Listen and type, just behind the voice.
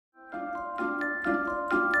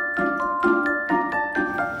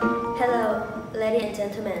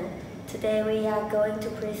gentlemen, today we are going to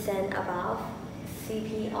present about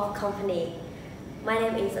CP ALL Company. My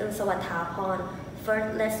name is Arunsawad Thaporn.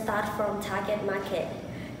 First, let's start from target market.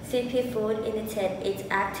 CP Food initiated its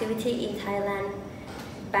activity in Thailand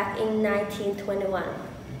back in 1921.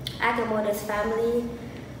 As a modest family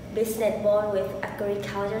business born with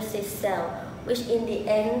agriculture system, which in the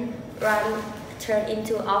end turned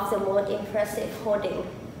into one of the most impressive holding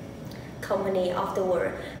company of the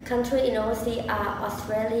world. Countries in overseas are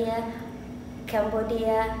Australia,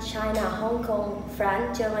 Cambodia, China, Hong Kong,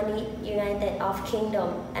 France, Germany, United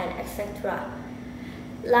Kingdom, and etc.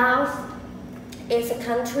 Laos is a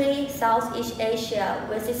country Southeast Asia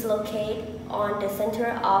which is located on the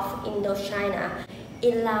center of Indochina.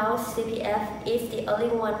 In Laos, CPF is the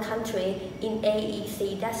only one country in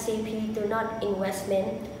AEC that CP do not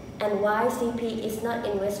investment. And why CP is not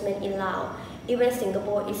investment in Laos? Even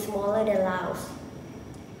Singapore is smaller than Laos.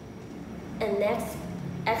 And next,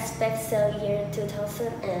 expect sale year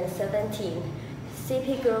 2017.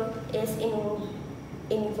 CP Group is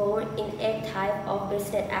involved in 8 types of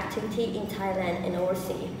business activity in Thailand and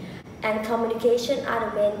overseas. And communication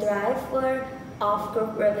are the main driver of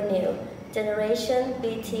group revenue. Generation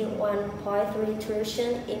BT 1.3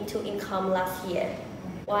 trillion into income last year.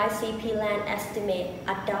 While CP Land estimate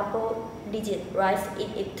a double-digit rise in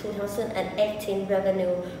its 2018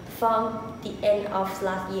 revenue from the end of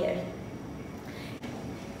last year.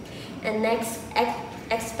 And next,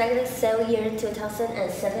 expected sale year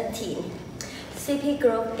 2017. CP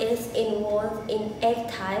Group is involved in 8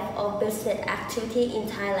 types of business activity in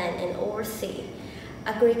Thailand and overseas.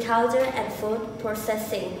 Agriculture and food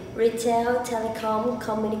processing, retail, telecom,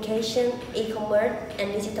 communication, e-commerce,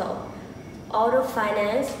 and digital. Auto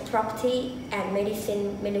finance, property, and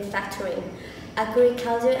medicine manufacturing.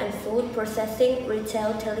 Agriculture and food processing,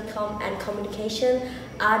 retail, telecom, and communication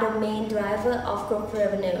are the main driver of group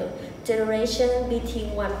revenue. Generation BT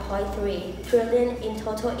 1.3 trillion in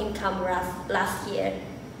total income last year.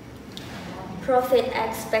 Profit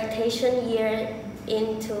expectation year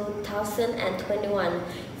in 2021.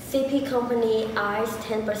 CP Company eyes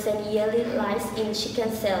 10% yearly rise in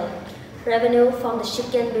chicken sales. Revenue from the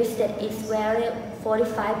chicken business is valued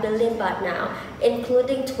 45 billion baht now,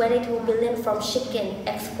 including 22 billion from chicken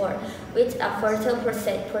export, which are further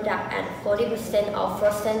processed product and 40% of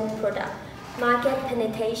frozen product. Market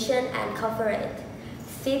penetration and coverage.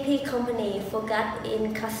 CP Company focus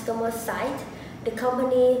in customer side. The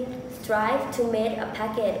company strives to make a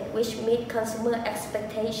package which meets consumer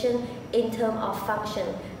expectations in terms of function,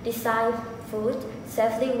 design, food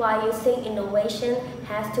safely while using innovation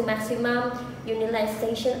has to maximum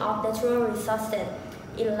utilization of natural resources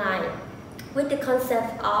in line with the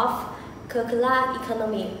concept of circular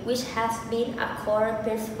economy, which has been a core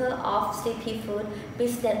principle of CP Food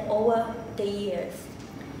business over the years.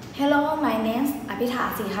 Hello, my name is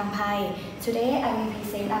Apitta Sriklungprai. Today I will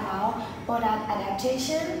present about product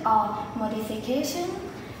adaptation or modification.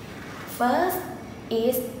 First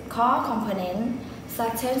is core component.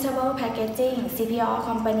 Sustainable packaging. CP ALL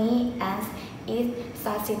Company and its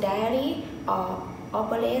subsidiary or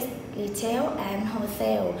operates retail and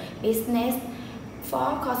wholesale business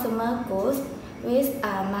for consumer goods with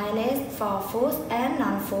a mileage for food and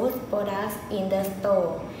non-food products in the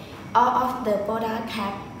store. All of the products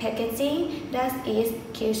have packaging that is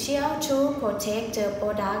crucial to protect the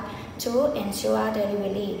product to ensure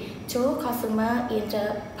delivery to consumer in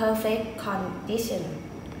the perfect condition.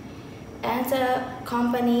 And the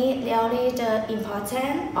company realized the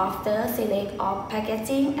importance of the select of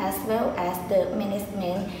packaging as well as the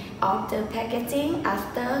management of the packaging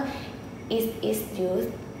after it is used.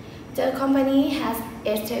 The company has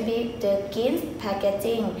established the green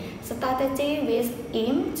packaging strategy with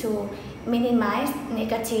aim to minimize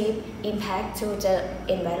negative impact to the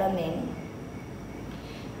environment.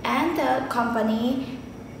 And the company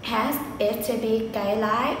has established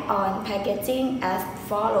guidelines on packaging as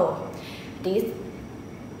follows. This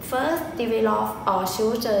first develop or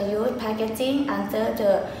choose the use packaging under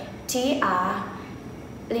the TR,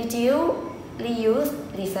 reduce, reuse,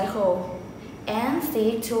 recycle, and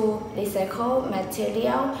seek to recycle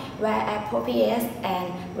material where appropriate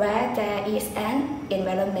and where there is an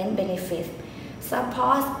environment benefit.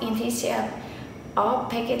 Support initiative of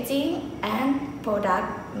packaging and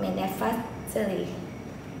product manufacturing.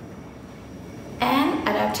 And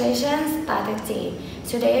adaptation strategy.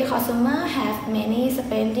 Today, consumers have many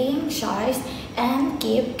spending choices and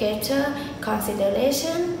give greater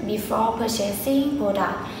consideration before purchasing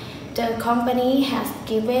products. The company has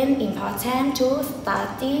given importance to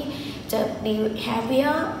study the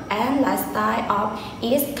behavior and lifestyle of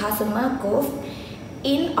its customer group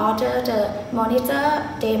in order to monitor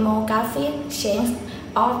demographic change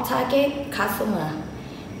of target customer.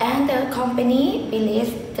 And the company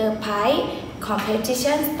believes the price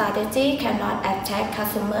competition strategy cannot attract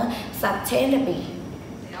customer sustainably.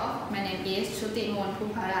 My name is Chutimon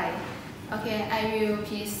Pupalai. Okay, I will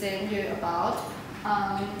present you about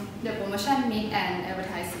the promotion mix and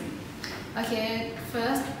advertising. Okay,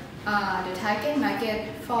 first, the target market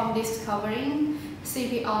from discovering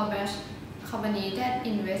CP ALL Company that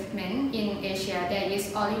investment in Asia. There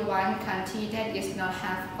is only one country that is not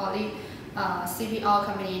have only CP ALL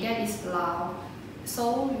Company, that is Laos.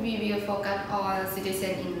 So we will focus on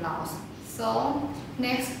citizen in Laos. So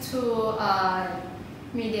next to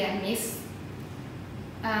media mix,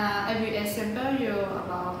 I will example you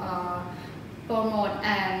about promote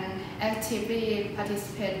and actively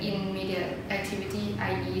participate in media activity,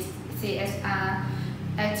 i.e. CSR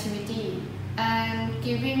activity, and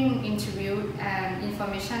giving interview and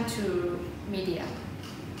information to media.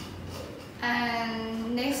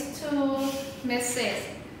 And next to message,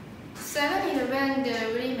 7-Eleven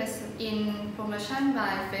delivery message in promotion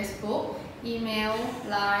by Facebook, email,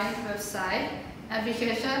 line, website,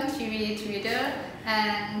 application, TV, Twitter,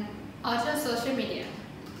 and other social media.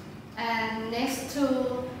 And next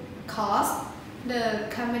to cost, the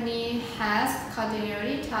company has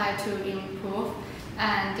continually tried to improve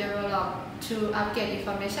and develop to upgrade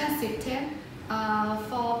information system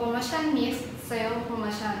for promotion mix, sales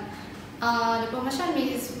promotion. The promotion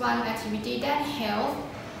mix is one activity that helps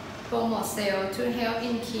promote sales to help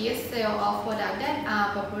increase sales of products that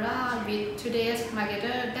are popular with today's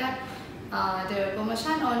marketer, that the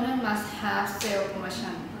promotion owner must have sales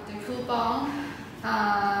promotion. The coupon,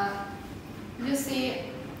 you see,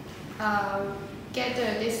 get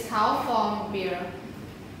the discount from beer.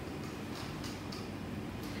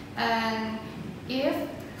 And if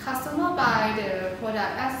customer buy the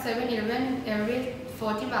product at 7-Eleven every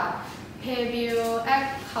 40 baht, pay bill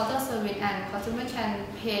at counter service, and customer can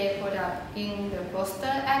pay product in the poster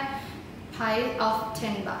at price of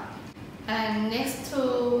 10 baht. And next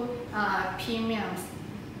to premiums,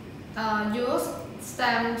 use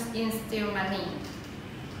stamps in still money.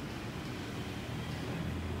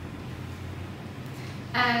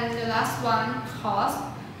 And the last one, cost,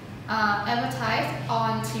 advertise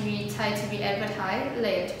on TV, Thai TV advertise,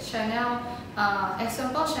 late channel,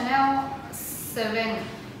 example channel 7,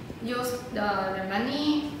 use the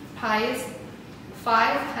money price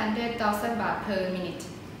 500,000 baht per minute.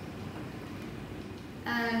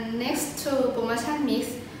 And next to promotion mix,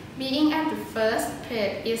 being at the first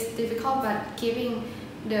place is difficult, but giving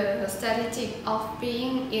the strategy of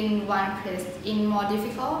being in one place is more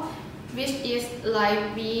difficult, which is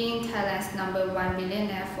like being Thailand's #1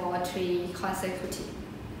 billionaire for 3 consecutive.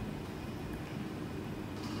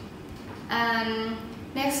 And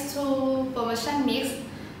next to promotion mix,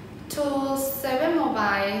 to 7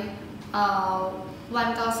 mobile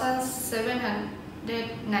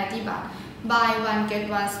 1,790 baht. Buy one get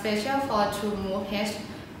one special for 2 move H.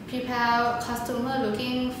 Prepare customer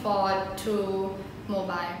looking for 2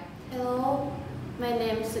 mobile. Hello, my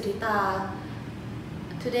name is Sutita.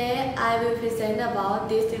 Today I will present about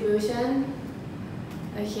distribution.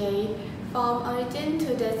 Okay, from origin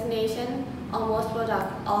to destination, almost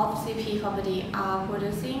products of CP Company are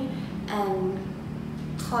producing and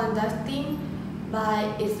conducting by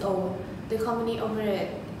its own. The company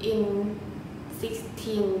operates in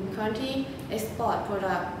 16 countries, export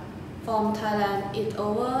products from Thailand in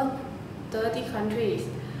over 30 countries,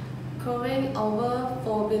 covering over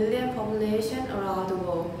 4 billion population around the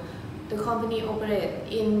world. The company operates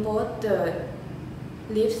in both the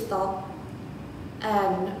livestock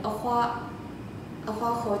and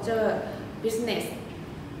aquaculture business.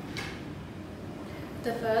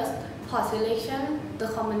 The first, port selection. The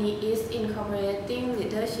company is incorporating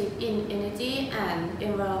leadership in energy and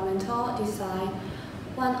environmental design,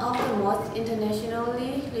 one of the most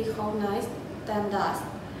internationally recognized standards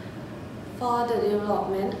for the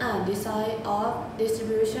development and design of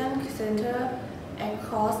distribution centers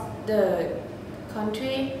across the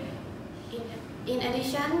country. In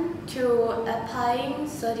addition to applying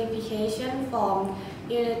certification from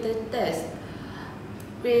United States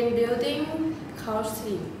Green Building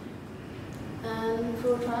Council and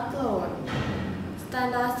food truckload,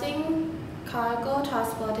 standardizing cargo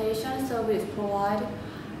transportation service provided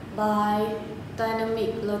by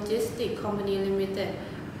Dynamic Logistics Company Limited,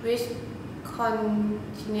 which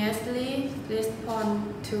continuously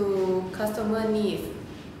respond to customer needs.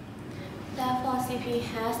 Therefore, CP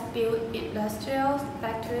has built industrial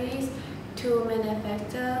factories to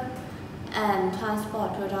manufacture and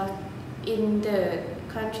transport products in the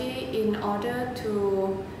country in order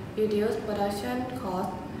to reduce production cost.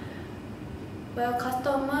 Well,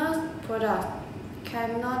 customers' products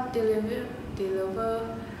cannot deliver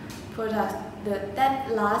products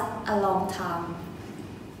that last a long time.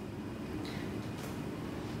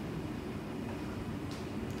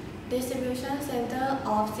 Distribution center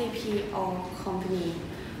of CP ALL Company.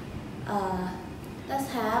 Let's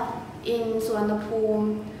have in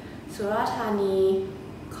Suvarnabhumi, Surathani,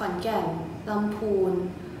 Khongan,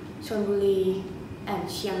 Lamphun, Chonburi, and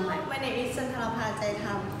Chiang Mai. My name is Jhantrapa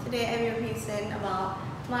Jaitham. Today I will present about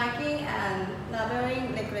marking and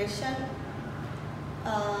labeling regulation.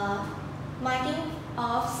 Marking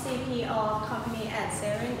of CP ALL Company and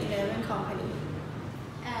 7-Eleven Company.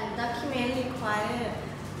 And document required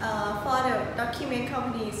for the document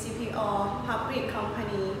company CP ALL Public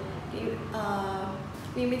Company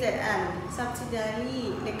Limited and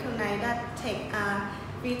subsidiary recognize that tech are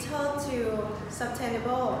vital to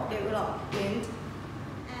sustainable development.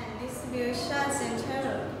 And distribution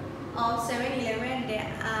center of 7-Eleven,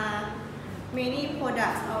 there are many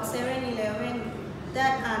products of 7-Eleven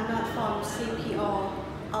that are not from CP ALL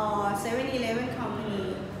or 7-Eleven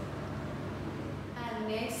Company. And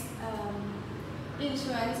next,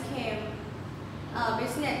 insurance claim,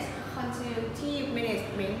 business continuity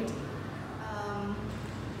management,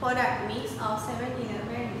 product mix of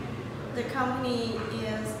 7-Eleven. The company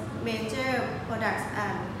is major products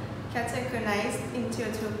and categorized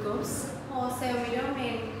into two groups. Wholesale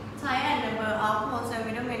middlemen, type and number of wholesale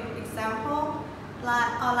middlemen. Example,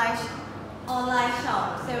 online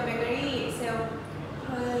shop, sell bakery, sell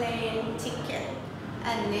plane ticket.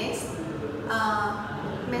 And next,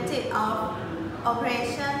 method of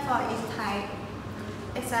operation for each type.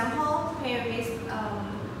 Example, pay with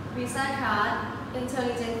Visa card,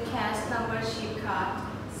 intelligent cash membership card.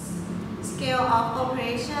 Scale of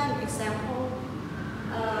operation, example,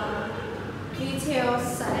 retail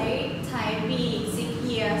site, type B, 6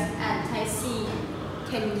 years, and type C,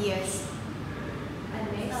 10 years.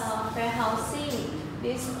 And next, warehousing,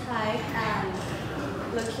 this type and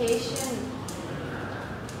location.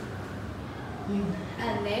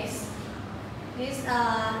 And next, this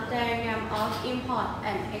diagram of import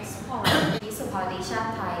and export. Supawadee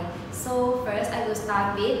Charthai. So first I will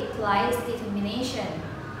start with price determination.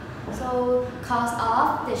 So cost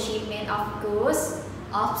of the shipment of goods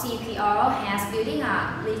of CP ALL has building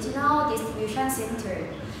a regional distribution center,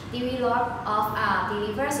 developed of a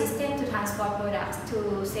delivery system to transport products to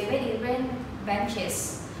 7-Eleven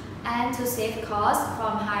branches, and to save costs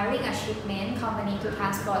from hiring a shipment company to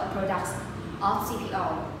transport products of CP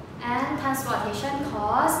ALL. And transportation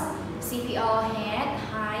costs, CP ALL had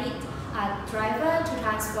hired a driver to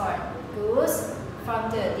transport goods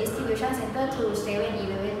from the distribution center to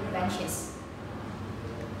 7-Eleven branches.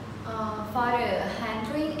 For the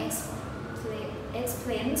handling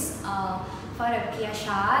explains for the peer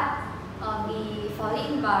chart, we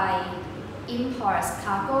falling by imports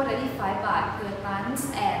cargo 35 baht per tons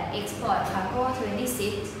and export cargo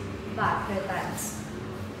 26 baht per tons.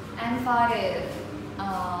 And for the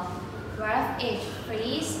draft age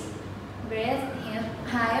freeze, breath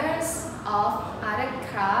hires of other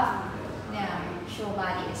craft show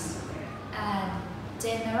bodies, and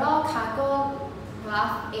general cargo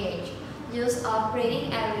draft age, use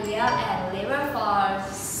operating area and labor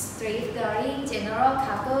for street during general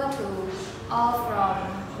cargo to all from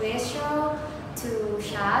vessel to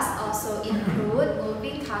shafts also include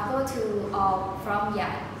moving cargo to or from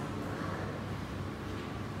yard.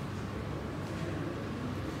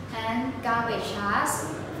 And garbage charge.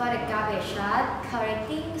 For the garbage charge,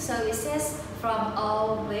 collecting services from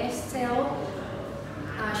all vessels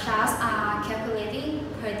charges are calculated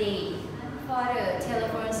per day. For the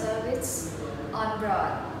telephone service on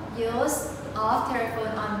board, use of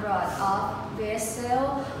telephone on board of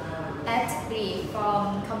vessel at brief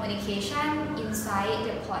from communication inside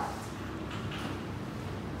the port.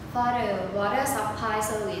 For the water supply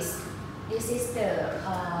service, this is the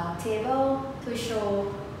table to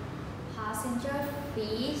show passenger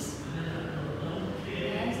fees.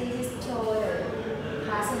 And this is show the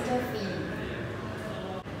passenger fee.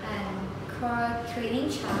 And core cleaning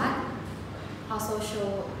chart also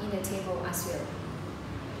show in the table as well.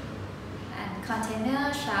 And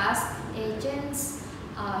container charge agents,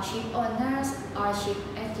 ship owners or ship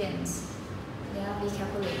agents, they will be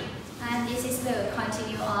calculated. And this is the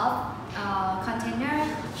continue of container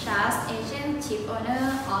charge agent, ship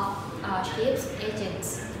owner of ships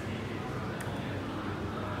agents.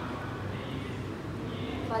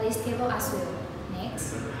 For this table as well.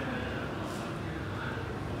 Next.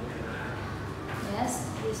 Yes,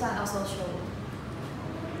 this one also show.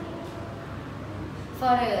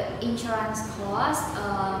 For the insurance cost,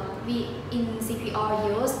 we in CPR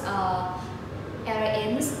use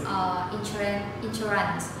LN's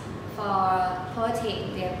insurance for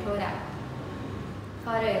protect their product.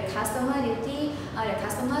 For the customer duty, the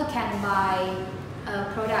customer can buy a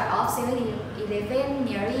product of 7-Eleven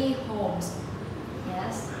nearly homes.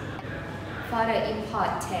 Yes. For the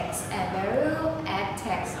import tax and value add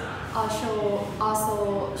tax also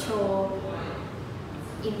show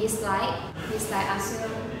in this slide as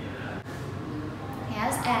well.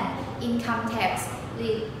 Yes, and income tax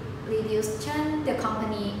reduction the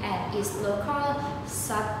company and its local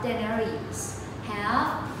subsidiaries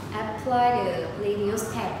have applied a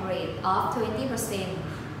reduced tax rate of 20%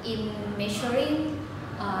 in measuring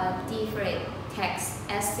deferred tax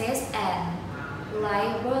assets and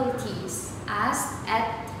liabilities as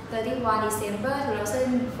at 31 December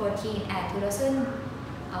 2014 and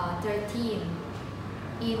 2013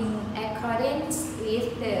 in accordance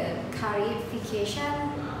with the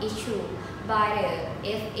clarification issued by the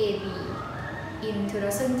FAB in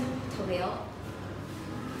 2012.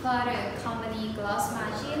 For the company gross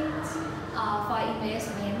margins for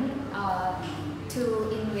investment to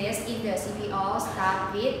invest in the CPO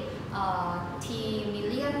start with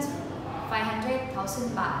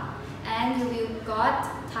 3,500,000 baht, and you will got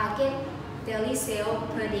target daily sale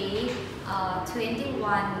per day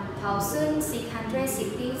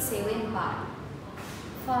 21,667 baht.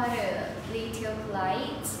 For the retail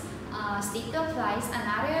price, sticker price,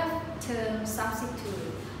 another term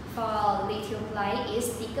substitute for retail price is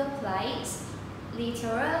sticker price.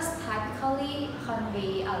 Retailers typically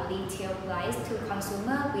convey a retail price to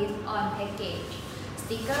consumer with on-package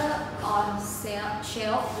sticker on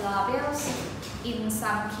shelf labels. In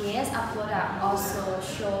some cases, a product also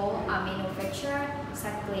show a manufacturer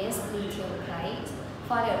suggest retail price.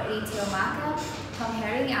 For the retail market,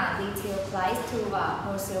 comparing a retail price to a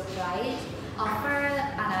wholesale price offers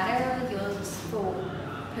another useful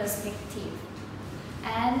perspective.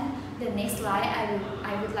 And the next slide,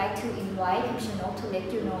 I would like to invite Pimchanok to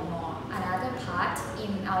let you know more another part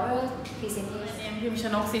in our presentation. I am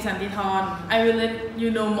Pimchanok Srisantitorn. I will let you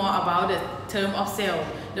know more about the term of sale.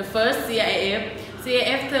 The first CIF.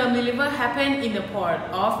 CIF term deliver happen in the port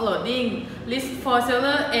of loading, list for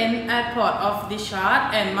seller and at port of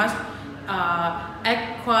discharge and must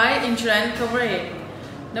acquire insurance coverage.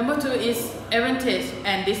 Number 2 is advantage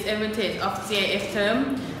and disadvantage of CIF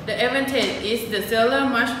term. The advantage is the seller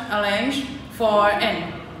must arrange for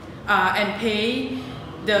and pay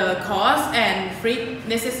the cost and freight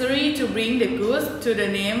necessary to bring the goods to the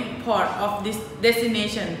named port of this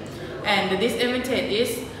destination. And the disadvantage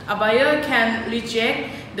is a buyer can reject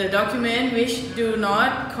the document which do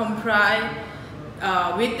not comply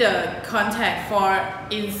with the contract for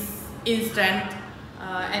instant.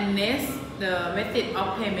 And next, the method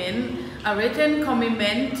of payment. A written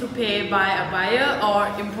commitment to pay by a buyer or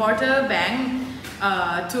importer bank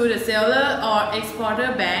to the seller or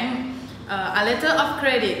exporter bank. A letter of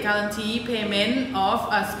credit guarantee payment of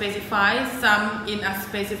a specified sum in a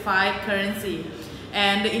specified currency.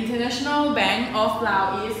 And the International Bank of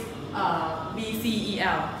Laos is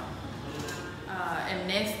BCEL. And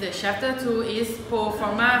next, the chapter 2 is pro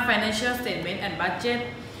forma financial statement and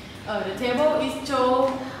budget. The table is show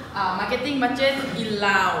marketing budget in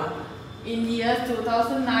Laos in years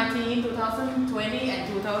 2019, 2020 and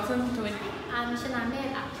 2020. I'm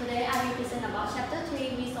Chanamate. Today I will present about chapter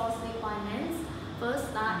 3 resource requirements.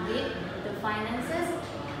 First, start with the finances.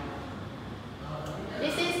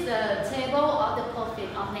 This is the table of the profit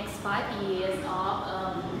of next 5 years of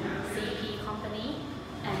CP company.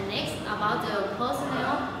 And next, about the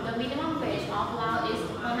personnel, the minimum wage of Laos is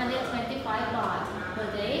 125 baht per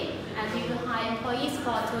day, and we will hire employees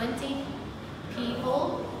for 20 people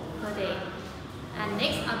per day. And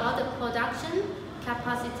next, about the production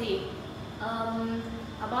capacity.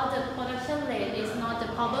 About the production rate is not the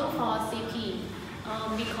problem for CP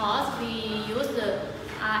because we use the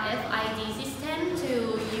RFID system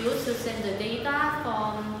to send the data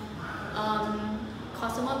from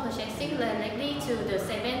customer purchasing directly to the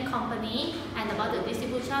 7 company. And about the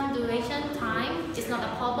distribution duration time, it's not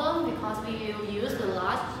a problem because we will use the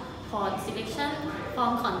large port selection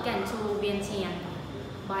from Khon Kaen to Vientiane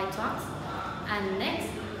by trucks. And next,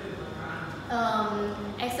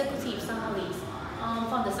 executive summaries.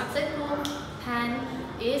 From the success group plan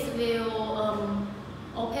is will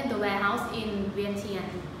open the warehouse in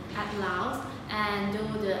Vientiane at Laos and do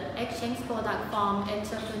the exchange product from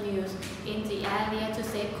entrepreneurs in the area to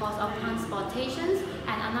save cost of transportations.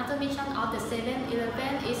 And another mission of the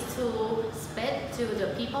 7-Eleven is to spread to the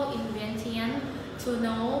people in Vientiane to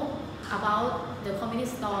know about the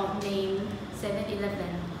convenience store named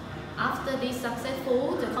 7-Eleven. After this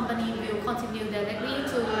successful, the company will continue directly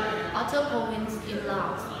to other provinces in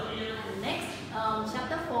Laos. Next,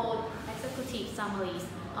 Chapter 4, Executive Summaries.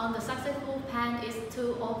 The successful plan is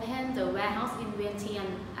to open the warehouse in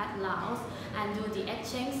Vientiane at Laos and do the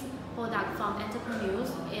exchange product from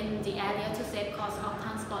entrepreneurs in the area to save cost of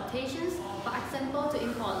transportations. For example, to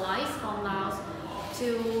import rice from Laos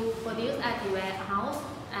to produce at the warehouse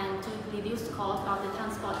and to reduce cost of the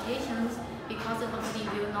transportations because the company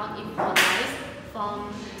will not import rice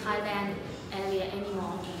from Thailand area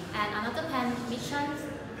anymore. And another plan mission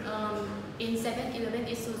in 7-Eleven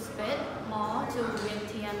is to spread more to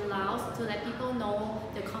Vientiane, Laos to let people know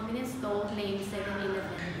the convenience store named 7-Eleven.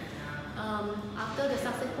 After the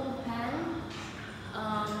successful plan,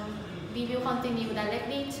 we will continue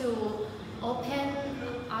directly to open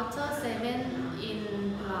other 7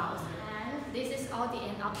 in Laos. And this is all the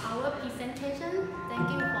end of our presentation. Thank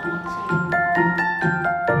you for